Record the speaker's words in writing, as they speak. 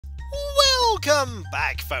Welcome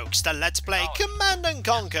back, folks, to Let's Play Command and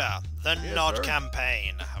Conquer, the Nod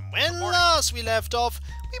campaign. When last we left off,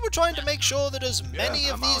 we were trying to make sure that as many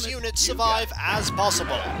of these units survive as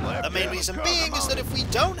possible. The main reason being is that if we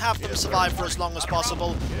don't have them survive for as long as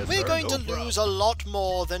possible, we're going to lose a lot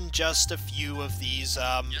more than just a few of these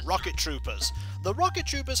rocket troopers. The rocket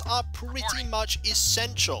troopers are pretty much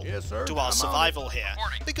essential to our survival here,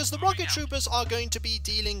 because the rocket troopers are going to be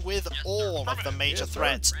dealing with all of the major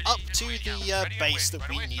threats up to the base that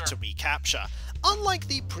we need to recapture. Unlike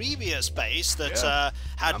the previous base that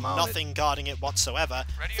had nothing guarding it whatsoever,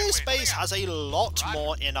 this base has a lot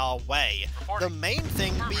more in our way. The main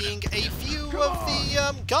thing being a few of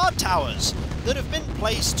the guard towers that have been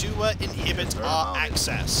placed to inhibit our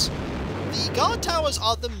access. The guard towers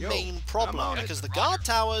are the main problem, because the guard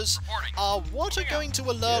towers are what are going to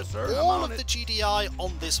alert all of the GDI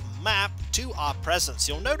on this map to our presence.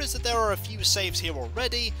 You'll notice that there are a few saves here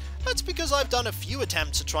already. That's because I've done a few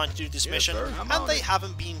attempts at trying to do this mission, and they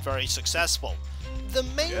haven't been very successful. The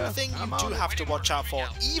main thing you do have to watch out for,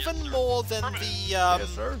 even more than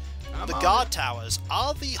the guard towers,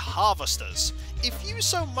 are the harvesters. If you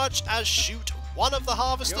so much as shoot one of the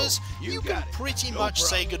harvesters, you can pretty much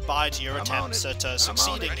say goodbye to your attempts at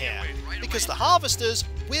succeeding here, because the harvesters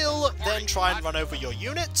will then try and run over your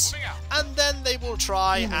units, and then they will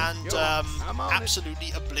try and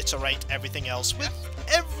absolutely obliterate everything else with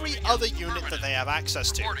every other unit that they have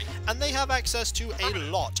access to, and they have access to a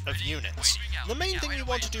lot of units. The main thing we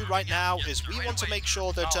want to do right now is we want to make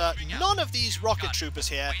sure that none of these rocket troopers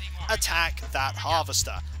here attack that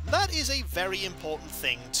harvester. That is a very important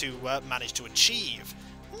thing to manage to achieve.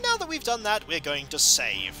 Now that we've done that, we're going to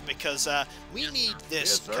save, because we need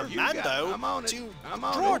this commando to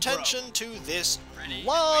draw attention to this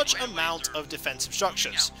large amount of defensive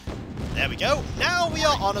structures. There we go. Now we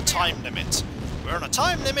are on a time limit. We're on a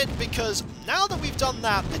time limit because now that we've done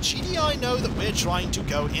that, the GDI know that we're trying to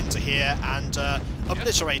go into here and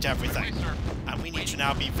obliterate everything. And we need to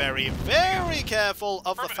now be very, very careful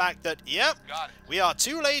of the fact that, yep, we are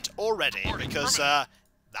too late already, because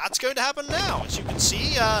that's going to happen now. As you can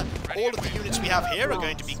see, all of the units we have here are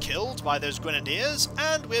going to be killed by those grenadiers,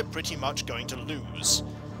 and we're pretty much going to lose.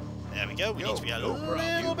 There we go, we need to be a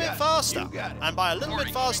little bit faster. And by a little bit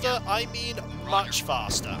faster, I mean much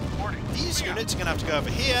faster. These units are going to have to go over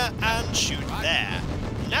here and shoot there.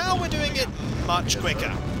 Now we're doing it much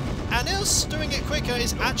quicker. And us doing it quicker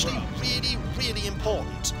is actually really, really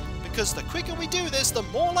important, because the quicker we do this, the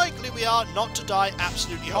more likely we are not to die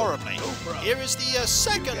absolutely horribly. Here is the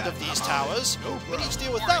second of these towers. We need to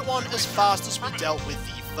deal with that one as fast as we dealt with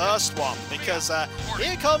the first one, because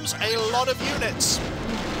here comes a lot of units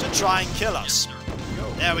to try and kill us.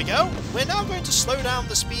 There we go. We're now going to slow down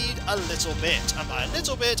the speed a little bit, and by a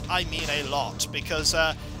little bit I mean a lot, because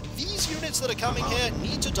these units that are coming here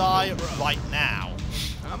need to die right now.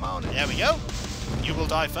 There we go. You will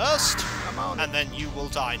die first, and then you will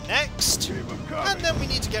die next, and then we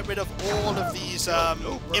need to get rid of all of these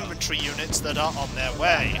infantry units that are on their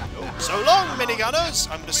way. So long, minigunners!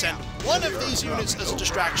 I'm going to send one of these units as a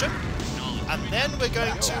distraction, and then we're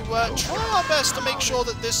going to try our best to make sure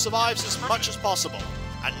that this survives as much as possible.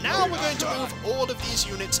 And now we're going to move all of these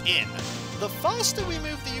units in. The faster we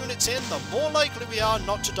move the units in, the more likely we are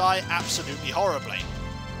not to die absolutely horribly.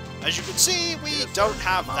 As you can see, we don't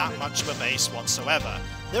have that much of a base whatsoever.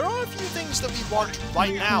 There are a few things that we want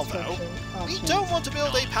right now, though. We don't want to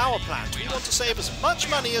build a power plant. We want to save as much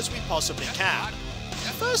money as we possibly can.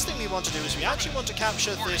 The first thing we want to do is we actually want to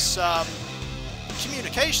capture this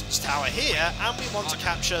communications tower here, and we want to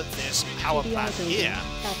capture this power plant here.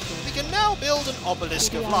 We can now build an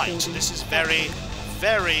obelisk of light. This is very,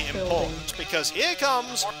 very important, because here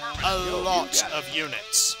comes a lot of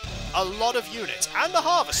units. A lot of units, and the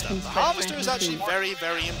harvester. The harvester is actually very,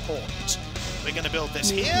 very important. We're going to build this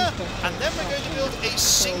here, and then we're going to build a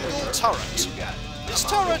single turret. This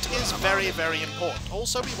turret is very, very important.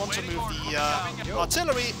 Also, we want to move the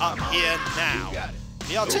artillery up here now.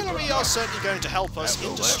 The artillery are certainly going to help us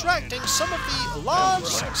in distracting some of the large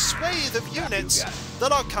swathe of units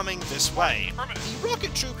that are coming this way. The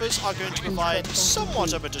rocket troopers are going to provide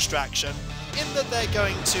somewhat of a distraction, in that they're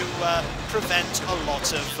going to prevent a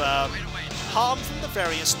lot of harm from the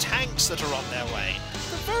various tanks that are on their way.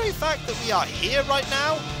 The very fact that we are here right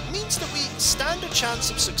now means that we stand a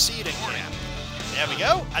chance of succeeding here. There we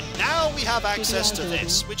go, and now we have access to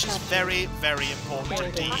this, which is very, very important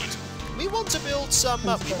indeed. We want to build some,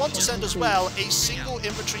 we want to send as well a single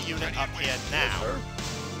infantry unit up here now.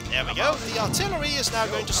 There we go. The artillery is now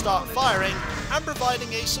going to start firing and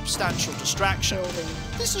providing a substantial distraction.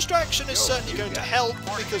 This distraction is certainly going to help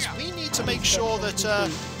because we need to make sure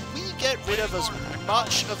that we get rid of as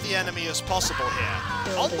much of the enemy as possible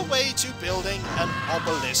here, on the way to building an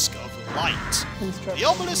obelisk of light. The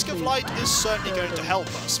obelisk of light is certainly going to help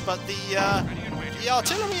us, but the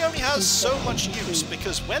artillery only has so much use,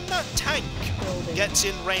 because when that tank gets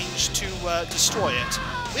in range to destroy it,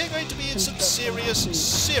 we're going to be in some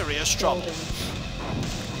serious trouble.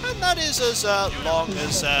 And that is as long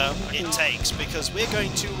as it takes, because we're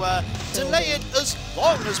going to delay it as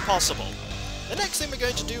long as possible. The next thing we're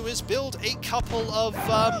going to do is build a couple of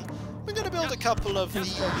the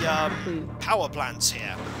power plants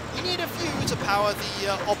here. We need a few to power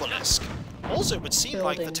the obelisk. Also, it would seem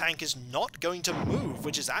like the tank is not going to move,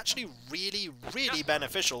 which is actually really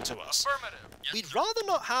beneficial to us. We'd rather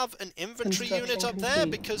not have an infantry unit up there,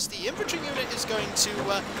 because the infantry unit is going to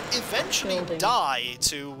eventually die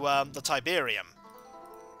to the tiberium.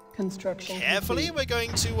 Carefully, we're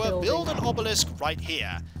going to build an obelisk right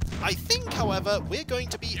here. I think, however, we're going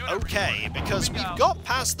to be okay, because we've got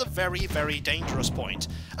past the very dangerous point,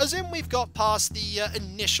 as in we've got past the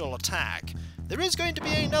initial attack. There is going to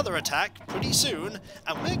be another attack pretty soon,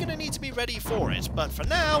 and we're going to need to be ready for it, but for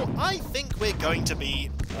now, I think we're going to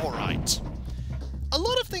be alright. A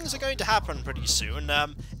lot of things are going to happen pretty soon.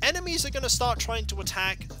 Enemies are going to start trying to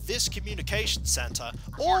attack this communication center,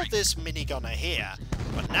 or this minigunner here.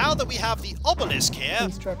 But now that we have the obelisk here,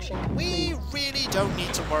 we really don't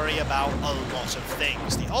need to worry about a lot of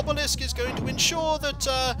things. The obelisk is going to ensure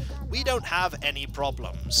that we don't have any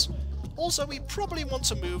problems. Also, we probably want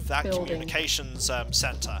to move that communications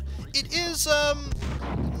center. It is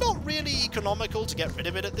not really economical to get rid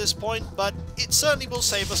of it at this point, but it certainly will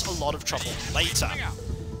save us a lot of trouble later.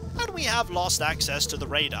 And we have lost access to the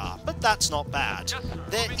radar, but that's not bad.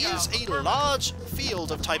 There is a large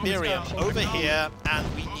field of tiberium over here,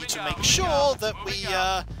 and we need to make sure that we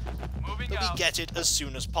get it as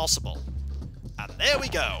soon as possible. And there we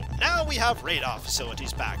go. Now we have radar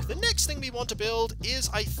facilities back. The next thing we want to build is,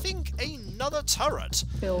 I think, another turret.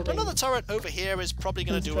 Another turret over here is probably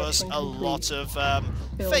going to do us a lot of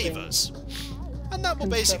favours. And that will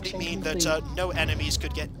basically mean that no enemies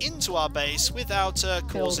could get into our base without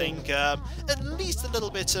causing at least a little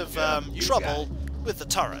bit of trouble with the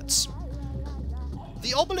turrets.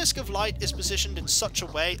 The Obelisk of Light is positioned in such a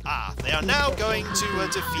way... they are now going to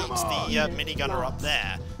defeat the minigunner up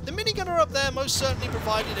there. The minigunner up there most certainly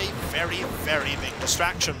provided a very big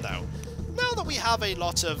distraction, though. Now that we have a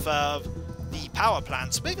lot of the power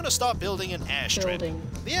plants, we're going to start building an airstrip.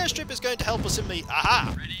 The airstrip is going to help us in the...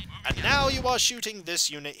 And now you are shooting this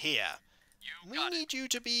unit here. We need you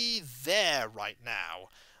to be there right now.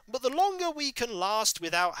 But the longer we can last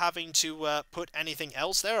without having to put anything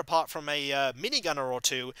else there apart from a minigunner or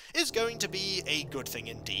two is going to be a good thing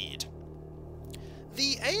indeed.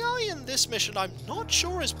 The AI in this mission I'm not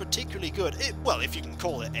sure is particularly good. Well, if you can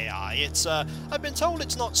call it AI. It's I've been told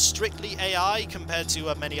it's not strictly AI compared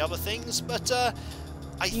to many other things, but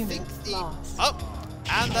I think the... Oh!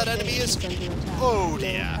 And that enemy is... Oh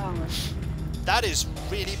dear. That is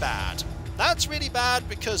really bad. That's really bad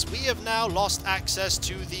because we have now lost access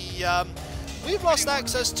to the... we've lost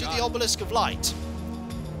access to the Obelisk of Light,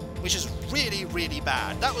 which is really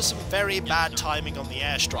bad. That was some very bad timing on the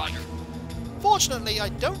airstrike. Fortunately, I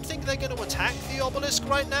don't think they're going to attack the obelisk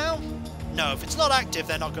right now. No, if it's not active,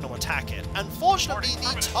 they're not going to attack it. Unfortunately,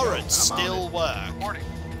 the turrets still work,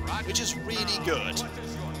 which is really good.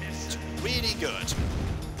 It's really good.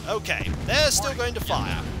 Okay, they're still going to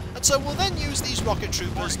fire. And so we'll then use these rocket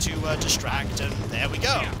troopers to distract, and there we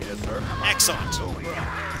go. Excellent.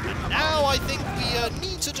 And now I think we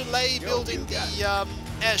need to delay building the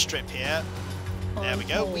airstrip here. There we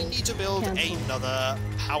go. We need to build another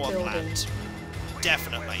power plant.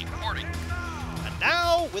 Definitely. And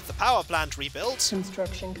now, with the power plant rebuilt,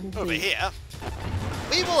 over here,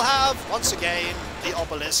 we will have, once again, the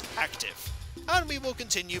obelisk active. And we will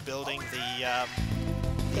continue building the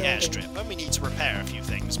airstrip. And we need to repair a few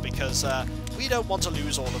things, because we don't want to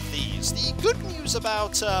lose all of these. The good news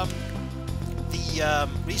about the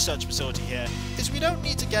research facility here is we don't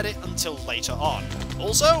need to get it until later on.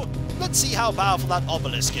 Also, let's see how powerful that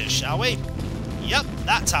obelisk is, shall we? Yep,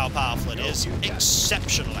 that's how powerful it is.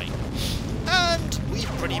 Exceptionally. And we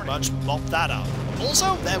pretty much mopped that up.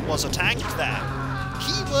 Also, there was a tank there.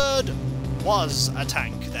 Keyword was a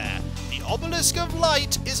tank there. The Obelisk of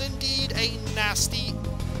Light is indeed a nasty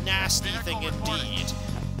thing indeed.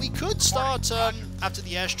 We could start, after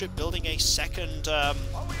the airstrip, building a second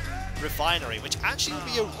refinery, which actually would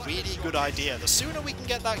be a really good idea. The sooner we can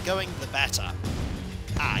get that going, the better.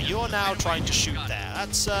 You're now trying to shoot there.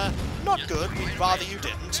 That's not good. We'd rather you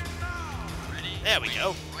didn't. There we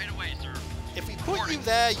go. If we put you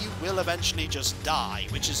there, you will eventually just die,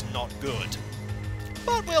 which is not good.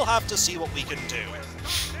 But we'll have to see what we can do.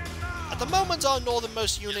 At the moment, our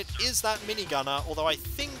northernmost unit is that minigunner, although I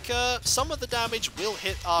think some of the damage will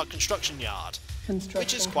hit our construction yard,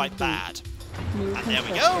 which is quite bad. And there we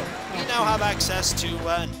go, we now have access to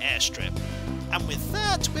an airstrip. And with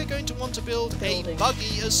that, we're going to want to build a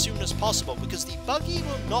buggy as soon as possible, because the buggy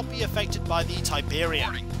will not be affected by the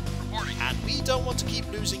tiberium. And we don't want to keep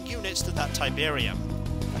losing units to that tiberium.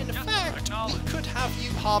 In fact, we could have you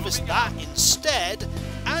harvest that instead,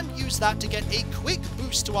 and use that to get a quick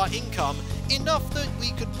boost to our income, enough that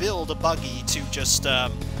we could build a buggy to just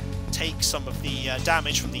take some of the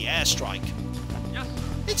damage from the airstrike.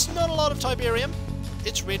 It's not a lot of tiberium,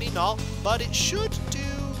 it's really not, but it should do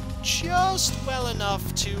just well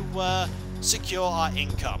enough to secure our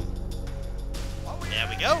income. There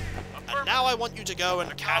we go. And now I want you to go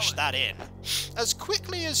and cash that in as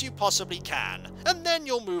quickly as you possibly can, and then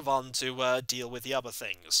you'll move on to deal with the other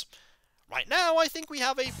things. Right now, I think we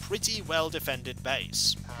have a pretty well-defended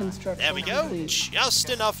base. There we go, just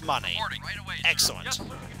enough money. Excellent.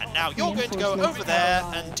 And now you're going to go over there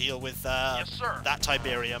and deal with that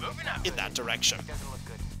tiberium in that direction.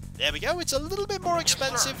 There we go, it's a little bit more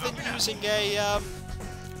expensive than using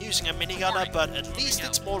a minigunner, but at least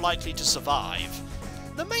it's more likely to survive.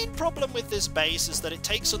 The main problem with this base is that it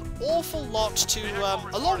takes an awful lot to,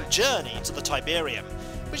 a long journey to the tiberium,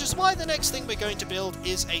 which is why the next thing we're going to build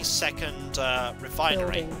is a second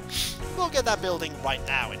refinery. We'll get that building right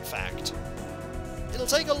now, in fact. It'll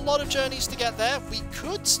take a lot of journeys to get there. We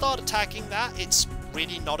could start attacking that. It's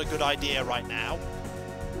really not a good idea right now,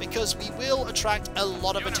 because we will attract a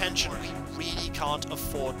lot of attention we really can't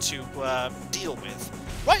afford to deal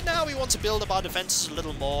with. Right now we want to build up our defenses a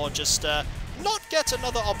little more, just not get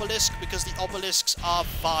another obelisk, because the obelisks are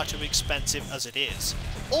far too expensive as it is.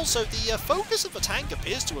 Also, the focus of the tank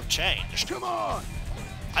appears to have changed. Come on!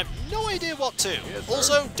 I've no idea what to. Yes,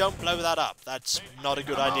 also, don't blow that up. That's not a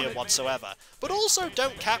good idea whatsoever. But also,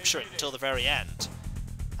 don't capture it until the very end.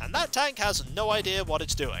 And that tank has no idea what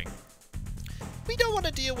it's doing. We don't want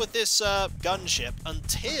to deal with this gunship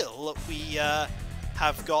until we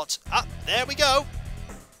have got... Ah, there we go!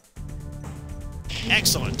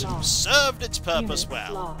 Excellent. Served its purpose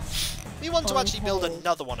well. We want to actually build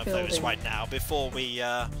another one of those right now before we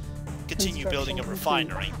continue building a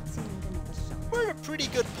refinery. We're at a pretty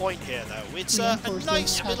good point here, though. It's a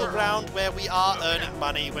nice middle ground where we are earning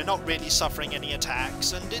money, we're not really suffering any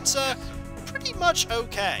attacks, and it's pretty much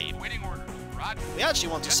okay. We actually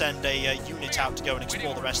want to send a unit out to go and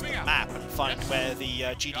explore the rest of the map and find where the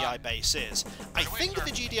GDI base is. I think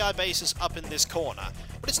the GDI base is up in this corner,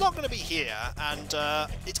 but it's not going to be here, and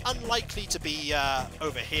it's unlikely to be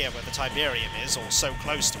over here where the tiberium is, or so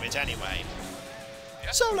close to it anyway.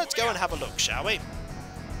 So let's go and have a look, shall we?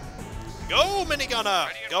 Go, minigunner!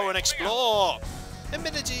 Go and explore!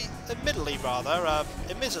 Admittedly, wow,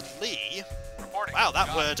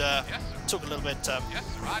 that word took a little bit... Yes,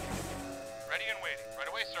 Rod. Ready and waiting. Right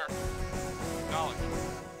away, sir. Acknowledge.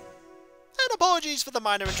 And apologies for the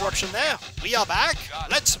minor interruption there. We are back.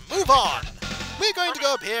 Let's move on. We're going to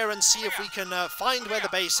go up here and see if we can find where the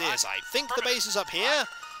base is. I think the base is up here.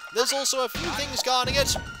 There's also a few things guarding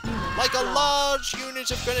it, like a large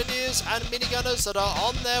unit of grenadiers and minigunners that are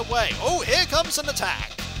on their way. Oh, here comes an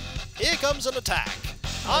attack. Here comes an attack.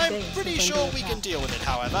 I'm pretty sure we can deal with it,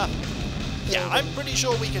 however. Yeah, I'm pretty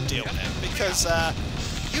sure we can deal with it, because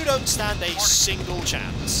you don't stand a single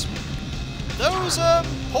chance. Those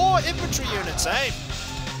poor infantry units, eh?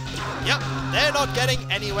 Yep, they're not getting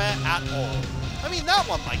anywhere at all. I mean, that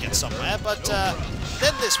one might get somewhere, but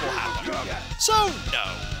then this will happen. So,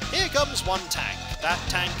 no. Here comes one tank. That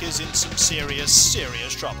tank is in some serious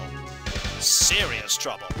trouble. Serious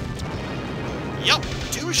trouble. Yup,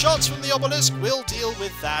 2 shots from the obelisk will deal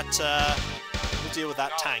with that,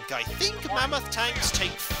 tank. I think mammoth tanks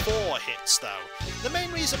take 4 hits, though. The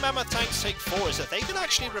main reason mammoth tanks take 4 is that they can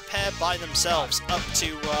actually repair by themselves up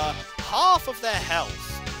to half of their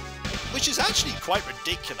health, which is actually quite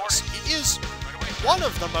ridiculous. It is one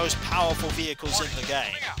of the most powerful vehicles in the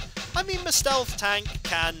game. I mean, the stealth tank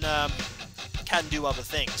can do other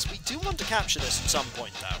things. We do want to capture this at some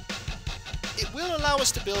point, though. It will allow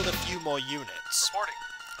us to build a few more units.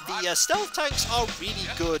 The stealth tanks are really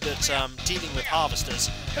good at dealing with harvesters,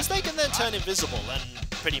 as they can then turn invisible and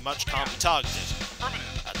pretty much can't be targeted.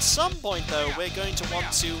 At some point, though, we're going to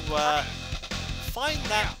want to find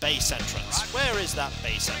that base entrance. Where is that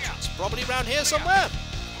base entrance? Probably around here somewhere?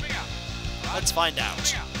 Let's find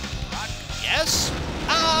out. Yes?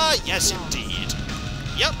 Ah, yes indeed.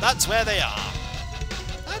 Yep, that's where they are.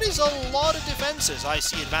 That is a lot of defenses. I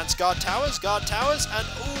see advanced guard towers, and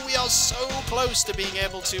ooh, we are so close to being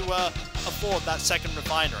able to afford that second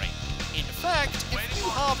refinery. In fact, if you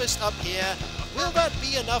harvest up here, will that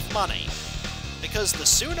be enough money? Because the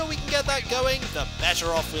sooner we can get that going, the better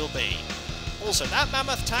off we'll be. Also, that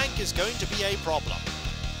mammoth tank is going to be a problem.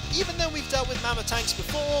 Even though we've dealt with mammoth tanks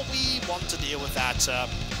before, we want to deal with that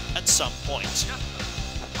at some point.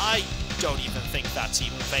 I don't even think that's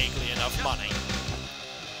even vaguely enough money.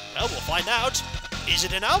 Well, we'll find out. Is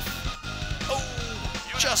it enough? Oh,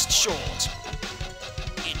 just short.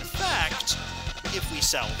 In fact, if we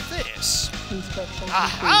sell this...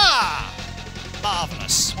 Aha!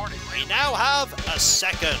 Marvellous. We now have a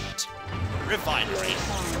second refinery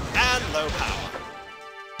and low power.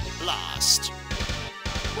 Blast.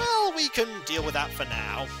 Well, we can deal with that for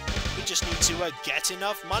now. We just need to get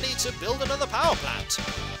enough money to build another power plant.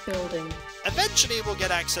 Building. Eventually we'll get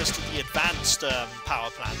access to the advanced power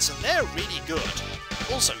plants, and they're really good.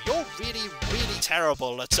 Also, you're really, really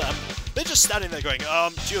terrible at... they're just standing there going,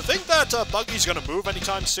 do you think that buggy's gonna move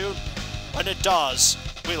anytime soon? When it does,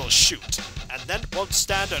 we'll shoot, and then it won't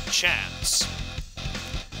stand a chance.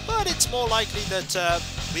 But it's more likely that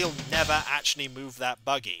we'll never actually move that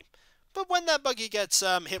buggy. But when that buggy gets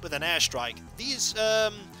hit with an airstrike,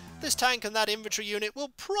 this tank and that infantry unit will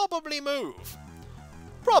probably move.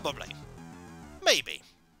 Probably. Maybe.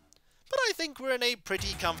 But I think we're in a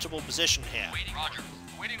pretty comfortable position here.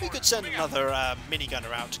 We could send another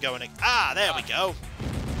minigunner out to go and... Ah, there we go.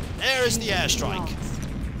 There is the airstrike.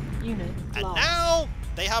 And now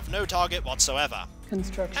they have no target whatsoever.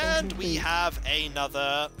 And we have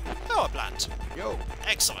another power plant. Yo,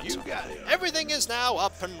 excellent. You got it. Everything is now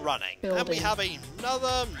up and running. And we have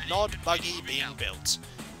another Nod buggy being built.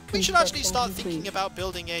 We should actually start thinking about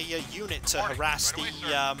building a unit to harass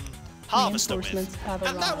the harvester with.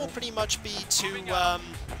 And that will pretty much be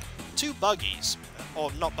two buggies.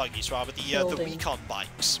 Or not buggies, rather, the recon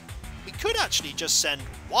bikes. We could actually just send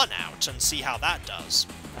one out and see how that does.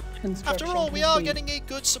 After all, we are getting a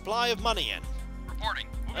good supply of money in.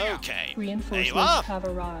 Okay, there you are.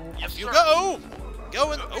 Off you go!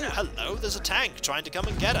 Go and... Oh, hello, there's a tank trying to come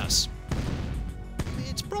and get us.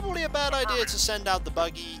 It's probably a bad idea to send out the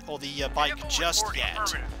buggy or the bike just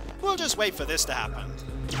yet. We'll just wait for this to happen.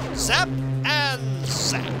 Zap and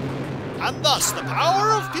zap. And thus the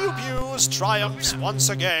power of pew-pews triumphs once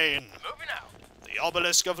again. The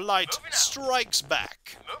obelisk of light strikes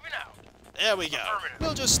back. There we go.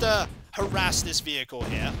 We'll just harass this vehicle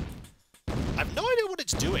here. I've no idea what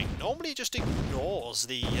it's doing. Normally it just ignores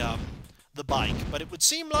the bike, but it would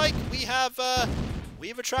seem like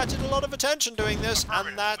we've attracted a lot of attention doing this,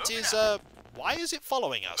 and that is why is it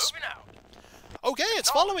following us? Okay, it's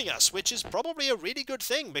following us, which is probably a really good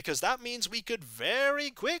thing, because that means we could very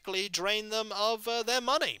quickly drain them of their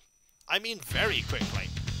money. I mean, very quickly.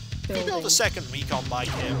 If we build a second recon bike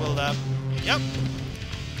here, we'll yep.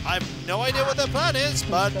 I have no idea what their plan is,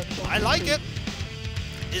 but I like it.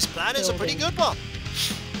 This plan is a pretty good one.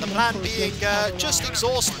 The plan being just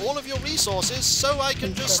exhaust all of your resources so I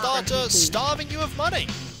can just start starving you of money.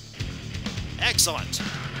 Excellent.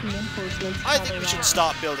 I think we should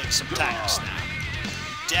start building some tanks now.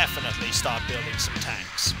 Definitely start building some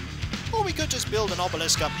tanks. Or we could just build an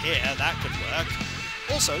obelisk up here, that could work.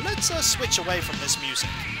 Also, let's switch away from this music.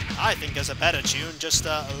 I think there's a better tune just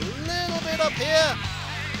a little bit up here.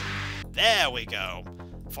 There we go.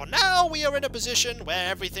 For now, we are in a position where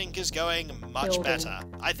everything is going much better.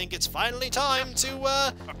 I think it's finally time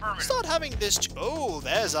to start having this... Oh,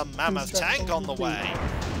 there's a mammoth tank on the way.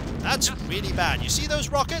 That's really bad. You see those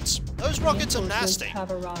rockets? Those rockets are nasty.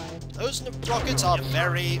 Those rockets are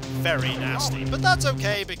very, very nasty. But that's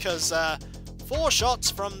okay, because 4 shots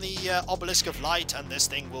from the obelisk of light and this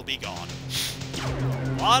thing will be gone.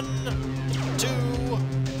 1, 2,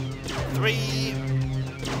 3,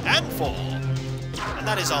 and 4. And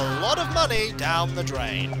that is a lot of money down the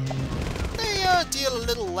drain. They deal a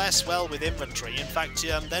little less well with infantry. In fact,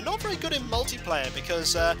 they're not very good in multiplayer,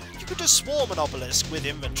 because you could just swarm an obelisk with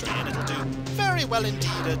infantry and it'll do very well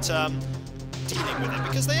indeed at dealing with it,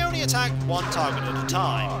 because they only attack one target at a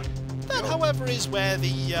time. That, however, is where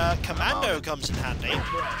the commando comes in handy,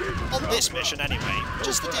 on this mission anyway,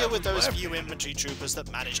 just to deal with those few infantry troopers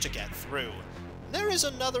that manage to get through. There is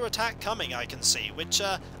another attack coming, I can see, which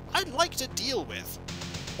I'd like to deal with.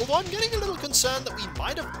 Although I'm getting a little concerned that we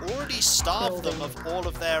might have already starved them of all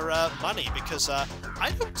of their money, because I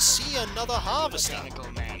don't see another harvester.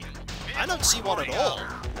 I don't see one at all.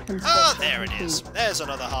 Ah, there it is. There's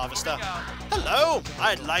another harvester. Hello,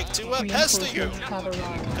 I'd like to pester you.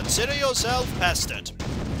 Consider yourself pestered.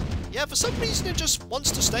 Yeah, for some reason it just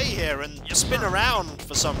wants to stay here and spin around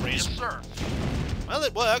for some reason. Yes, sir. Well,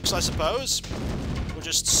 it works, I suppose. We'll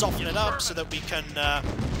just soften it up so that we can,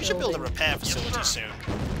 we should build a repair facility soon.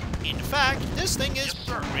 In fact, this thing is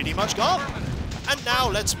pretty much gone. And now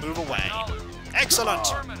let's move away. Excellent!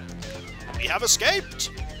 We have escaped!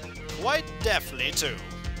 Quite deftly, too.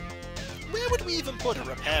 Where would we even put a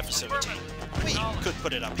repair facility? We could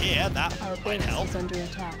put it up here, that Our might base help. is under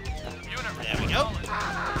attack. There we go.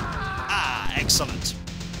 Ah, excellent.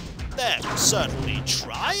 They're certainly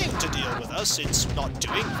trying to deal with us. It's not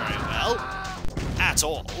doing very well. At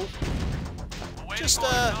all. Just,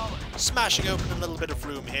 smashing open a little bit of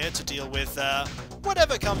room here to deal with,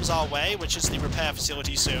 whatever comes our way, which is the repair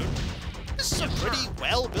facility soon. This is a pretty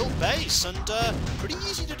well-built base, and, pretty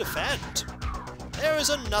easy to defend. There is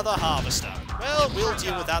another harvester. Well, we'll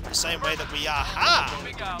deal with that the same way that we are.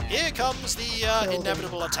 Ha! Here comes the,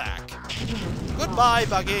 inevitable attack. Goodbye,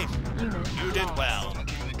 Buggy. You did well.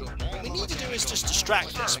 What we need to do is just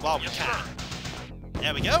distract this while we can.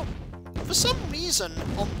 There we go. For some reason,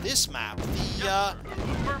 on this map, the,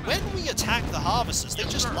 when we attack the harvesters, they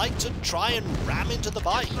just like to try and ram into the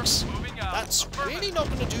bikes. That's really not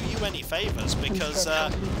going to do you any favours, because,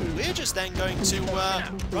 we're just then going to,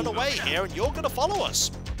 run away here, and you're going to follow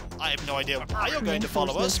us. I have no idea why you're going to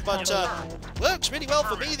follow us, but, works really well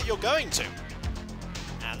for me that you're going to.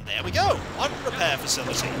 And there we go, one repair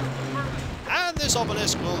facility. And this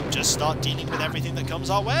obelisk will just start dealing with everything that comes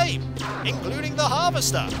our way, including the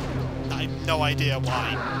harvester. I have no idea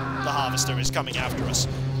why the harvester is coming after us.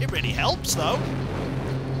 It really helps, though.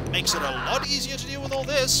 Makes it a lot easier to deal with all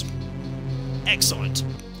this. Excellent.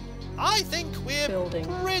 I think we're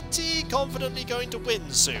pretty confidently going to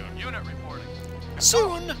win soon. Unit reporting.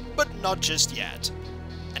 Soon, but not just yet.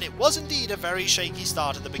 And it was indeed a very shaky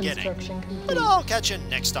start at the beginning. But I'll catch you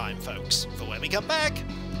next time, folks. For when we come back,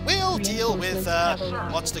 we'll deal with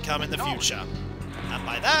what's to come in the future. And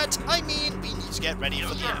by that, I mean we need to get ready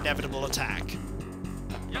for the inevitable attack.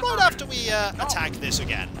 Right after we attack this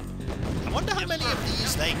again. I wonder how many of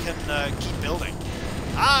these they can keep building.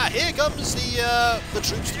 Ah, here comes the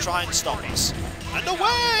troops to try and stop us. And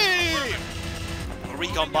away! The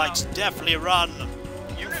recon bikes definitely run.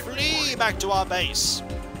 You flee back to our base.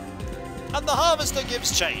 And the harvester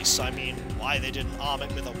gives chase. I mean, why they didn't arm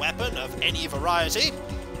it with a weapon of any variety.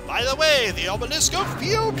 By the way, the obelisk of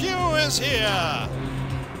Pew Pew is here!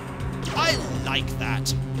 I like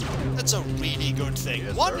that. That's a really good thing.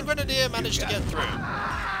 Yes, One sir. grenadier managed to get through.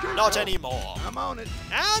 Not anymore. I'm on it.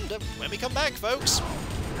 And when we come back, folks,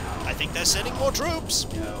 I think they're sending more troops.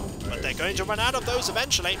 But they're going to run out of those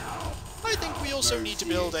eventually. I think we also need to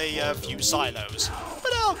build a few silos.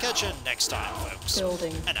 But I'll catch you next time, folks.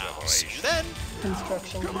 Building. And I'll see you then.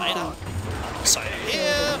 Construction Later. complete. One silo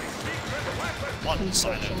here. One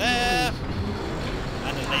silo there.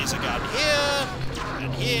 And a laser gun here.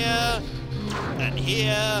 And here. And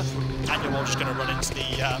here. And you're all just going to run into the...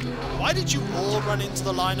 why did you all run into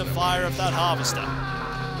the line of fire of that harvester?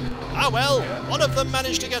 Ah well, one of them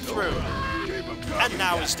managed to get through. And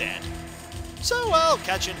now he's dead. So I'll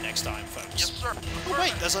catch you next time, folks. Yes, sir. Oh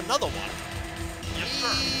wait, there's another one. Yes,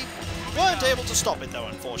 sir. We weren't able to stop it though,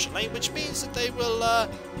 unfortunately, which means that they will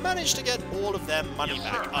manage to get all of their money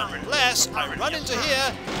back, unless I run into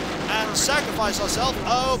here and sacrifice ourselves.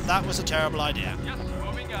 Oh, that was a terrible idea. Yes,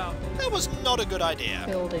 moving out. That was not a good idea.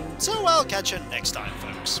 Building. So I'll catch you next time,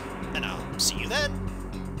 folks. And I'll see you then.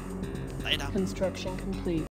 Later. Construction complete.